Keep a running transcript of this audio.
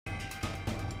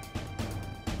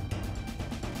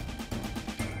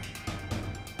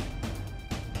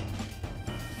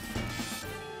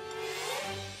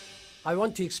I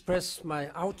want to express my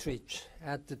outrage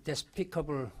at the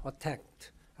despicable attack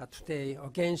today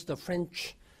against the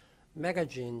French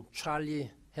magazine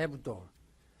Charlie Hebdo.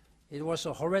 It was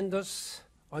a horrendous,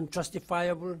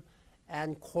 unjustifiable,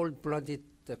 and cold-blooded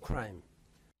crime.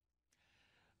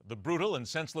 The brutal and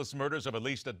senseless murders of at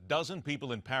least a dozen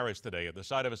people in Paris today at the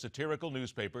site of a satirical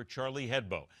newspaper, Charlie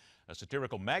Hebdo, a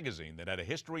satirical magazine that had a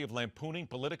history of lampooning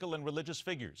political and religious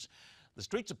figures. The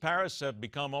streets of Paris have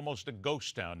become almost a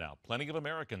ghost town now. Plenty of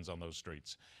Americans on those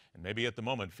streets, and maybe at the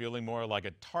moment feeling more like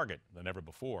a target than ever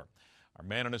before. Our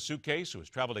man in a suitcase, who has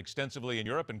traveled extensively in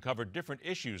Europe and covered different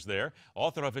issues there,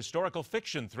 author of historical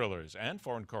fiction thrillers and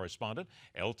foreign correspondent,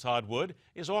 Todd Wood,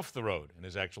 is off the road and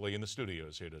is actually in the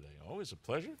studios here today. Always a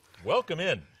pleasure. Welcome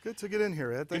in. Good to get in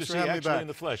here, Ed. Thanks for having me back. Good to see you actually in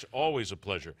the flesh. Always a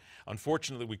pleasure.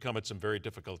 Unfortunately, we come at some very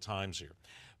difficult times here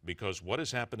because what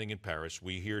is happening in Paris,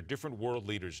 we hear different world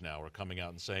leaders now are coming out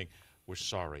and saying, we're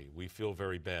sorry, we feel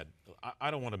very bad.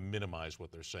 I don't want to minimize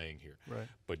what they're saying here, right.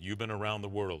 But you've been around the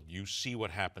world. You see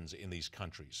what happens in these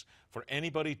countries. For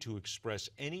anybody to express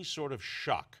any sort of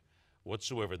shock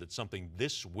whatsoever that something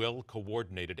this well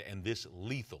coordinated and this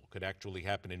lethal could actually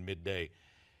happen in midday,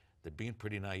 they're being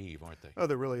pretty naive, aren't they? Oh,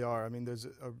 they really are. I mean, there's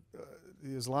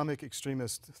the Islamic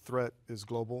extremist threat is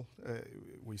global.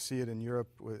 We see it in Europe,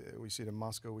 we see it in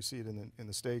Moscow, we see it in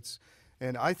the States.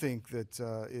 And I think that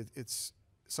it's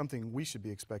something we should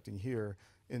be expecting here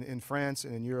in France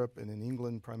and in Europe and in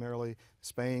England primarily,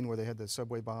 Spain where they had the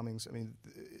subway bombings. I mean,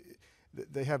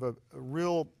 they have a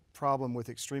real problem with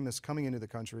extremists coming into the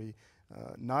country,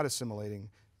 not assimilating,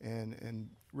 and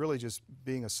really just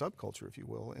being a subculture, if you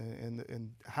will.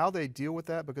 And how they deal with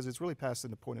that, because it's really past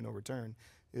the point of no return,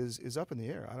 is up in the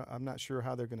air. I'm not sure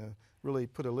how they're going to really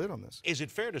put a lid on this. Is it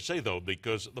fair to say, though,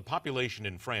 because the population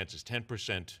in France is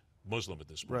 10% Muslim at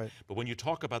this point. Right. But when you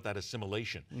talk about that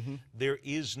assimilation, there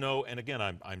is no, and again,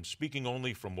 I'm speaking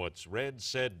only from what's read,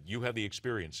 said, you have the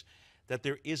experience, that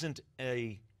there isn't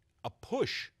a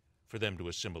push for them to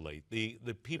assimilate. The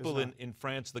people in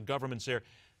France, the governments there,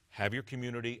 have your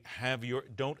community,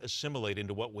 don't assimilate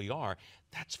into what we are.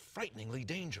 That's frighteningly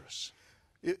dangerous.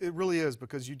 It really is,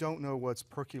 because you don't know what's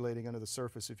percolating under the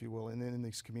surface, if you will, in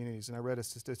these communities. And I read a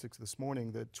statistics this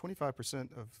morning that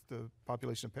 25% of the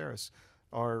population of Paris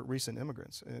are recent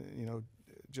immigrants. You know,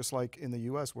 just like in the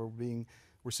U.S.,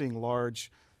 we're seeing large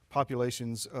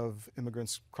populations of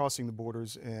immigrants crossing the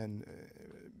borders and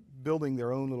building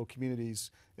their own little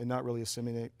communities and not really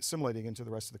assimilating into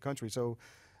the rest of the country. So,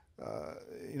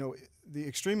 you know, the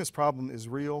extremist problem is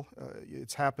real.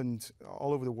 It's happened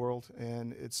all over the world,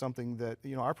 and it's something that,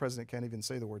 you know, our president can't even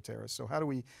say the word terrorist. So how do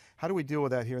we deal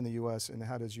with that here in the U.S., and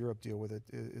how does Europe deal with it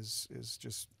is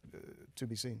just to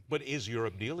be seen. But is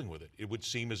Europe dealing with it? It would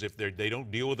seem as if they don't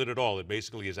deal with it at all. It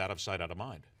basically is out of sight, out of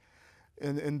mind.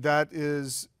 And that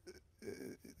is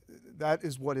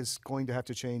what is going to have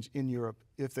to change in Europe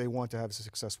if they want to have a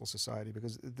successful society,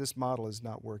 because this model is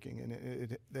not working.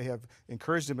 And they have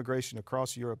encouraged immigration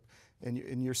across Europe,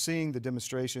 and you're seeing the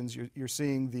demonstrations, you're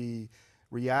seeing the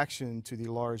reaction to the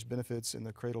large benefits in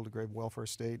the cradle-to-grave welfare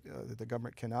state that the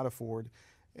government cannot afford.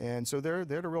 And so they're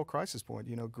at a real crisis point.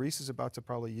 You know, Greece is about to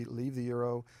probably leave the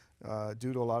euro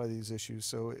due to a lot of these issues.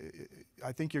 So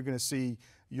I think you're going to see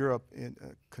Europe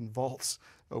convulse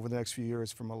over the next few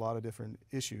years from a lot of different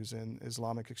issues, and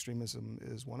Islamic extremism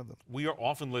is one of them. We are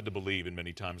often led to believe, and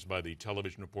many times by the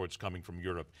television reports coming from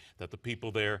Europe, that the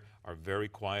people there are very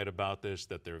quiet about this,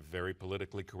 that they're very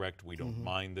politically correct, we don't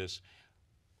mind this.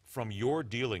 From your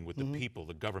dealing with the people,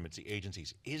 the governments, the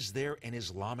agencies, is there an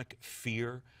Islamic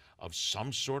fear of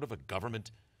some sort of a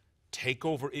government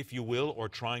takeover, if you will, or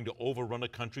trying to overrun a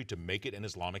country to make it an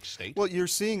Islamic state? Well, you're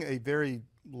seeing a very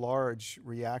large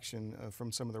reaction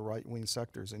from some of the right-wing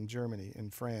sectors in Germany,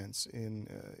 in France, in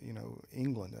you know,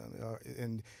 England,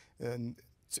 and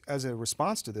as a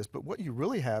response to this. But what you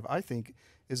really have, I think,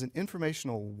 is an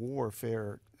informational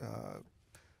warfare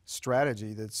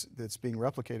strategy that's being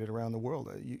replicated around the world.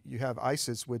 You have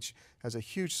ISIS, which has a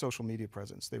huge social media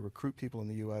presence. They recruit people in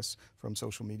the U.S. from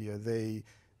social media. They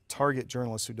target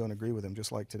journalists who don't agree with them,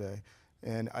 just like today.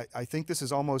 And I think this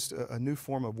is almost a new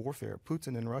form of warfare.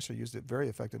 Putin and Russia used it very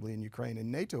effectively in Ukraine,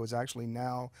 and NATO is actually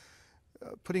now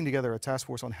putting together a task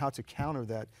force on how to counter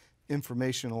that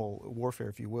informational warfare,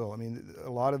 if you will. I mean, a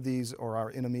lot of these are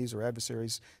our enemies or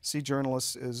adversaries see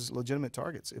journalists as legitimate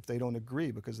targets if they don't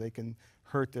agree, because they can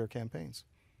hurt their campaigns.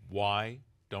 Why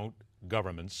don't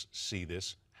governments see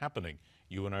this happening?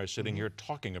 You and I are sitting here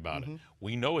talking about it.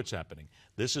 We know it's happening.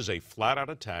 This is a flat-out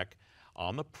attack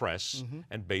on the press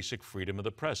and basic freedom of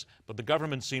the press. But the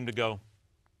government seem to go,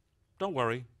 don't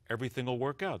worry, everything will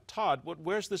work out. Todd,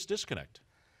 where's this disconnect?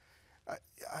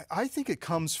 I think it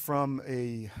comes from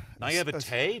a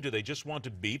naivete. Do they just want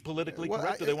to be politically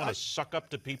correct? Do they want to suck up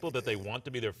to people that they want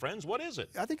to be their friends? What is it?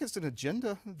 I think it's an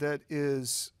agenda that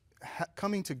is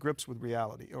coming to grips with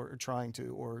reality, or trying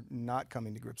to, or not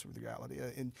coming to grips with reality.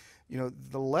 And you know,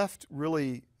 the left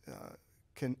really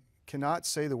cannot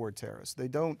say the word terrorist. They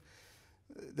don't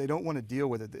want to deal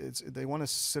with it. They want to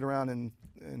sit around and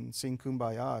sing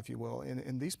kumbaya, if you will.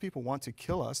 And these people want to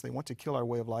kill us. They want to kill our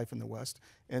way of life in the West,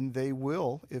 and they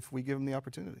will if we give them the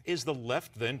opportunity. Is the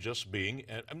left then just being,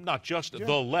 not just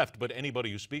the left, but anybody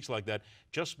who speaks like that,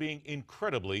 just being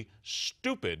incredibly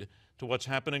stupid to what's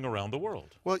happening around the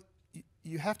world? Well,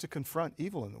 you have to confront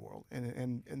evil in the world,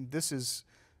 and this is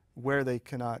where they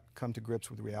cannot come to grips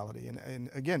with reality. And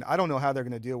again, I don't know how they're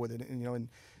going to deal with it. And, you know, and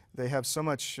they have so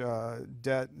much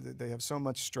debt, they have so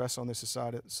much stress on their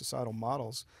societal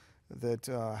models that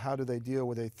how do they deal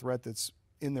with a threat that's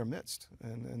in their midst?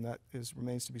 And that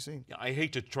remains to be seen. Yeah, I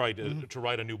hate to try to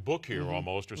write a new book here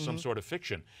almost, or some sort of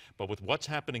fiction, but with what's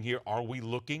happening here, are we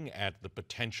looking at the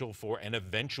potential for an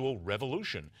eventual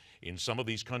revolution in some of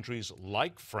these countries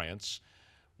like France,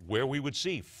 where we would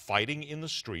see fighting in the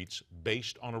streets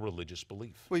based on a religious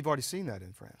belief? Well, you've already seen that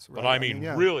in France, right? But I mean,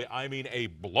 really, I mean a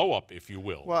blow-up, if you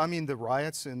will. Well, I mean, the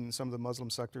riots in some of the Muslim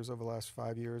sectors over the last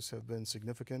 5 years have been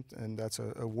significant, and that's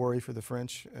a worry for the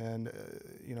French. And,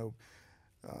 you know,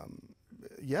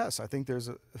 yes, I think there's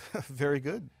a very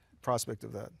good prospect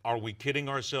of that. Are we kidding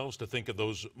ourselves to think of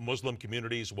those Muslim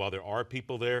communities, while there are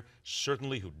people there,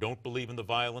 certainly, who don't believe in the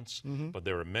violence, but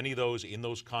there are many of those in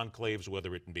those conclaves,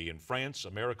 whether it be in France,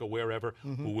 America, wherever,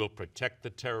 who will protect the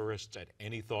terrorists at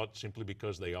any thought simply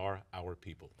because they are our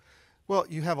people? Well,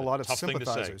 you have a lot of tough thing to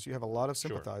say. sympathizers. You have a lot of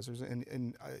sympathizers,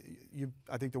 and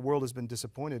I think the world has been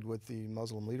disappointed with the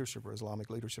Muslim leadership or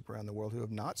Islamic leadership around the world, who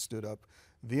have not stood up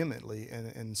vehemently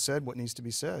and said what needs to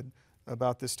be said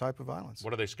about this type of violence.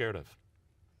 What are they scared of?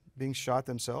 Being shot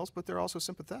themselves, but they're also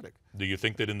sympathetic. Do you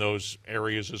think that in those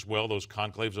areas as well, those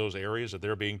conclaves, those areas, that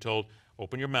they're being told,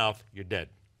 open your mouth, you're dead?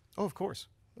 Oh, of course.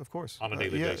 Of course. On a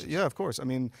daily basis? Yeah, of course. I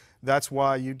mean, that's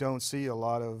why you don't see a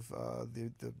lot of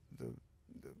the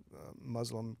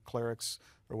Muslim clerics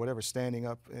or whatever standing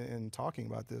up and talking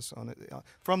about this on it,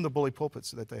 from the bully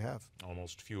pulpits that they have.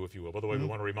 Almost few, if you will. By the way, we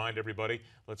want to remind everybody,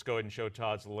 let's go ahead and show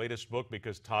Todd's latest book,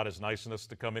 because Todd is nice enough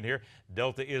to come in here.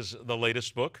 Delta is the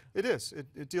latest book. It is.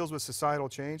 It deals with societal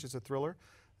change. It's a thriller,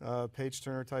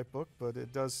 page-turner type book, but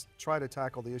it does try to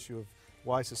tackle the issue of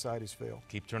why societies fail.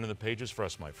 Keep turning the pages for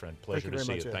us, my friend. Pleasure to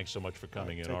see you. Thanks so much for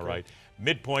coming in. All right.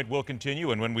 MidPoint will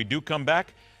continue, and when we do come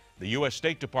back, the U.S.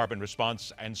 State Department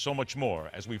response and so much more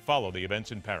as we follow the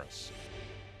events in Paris.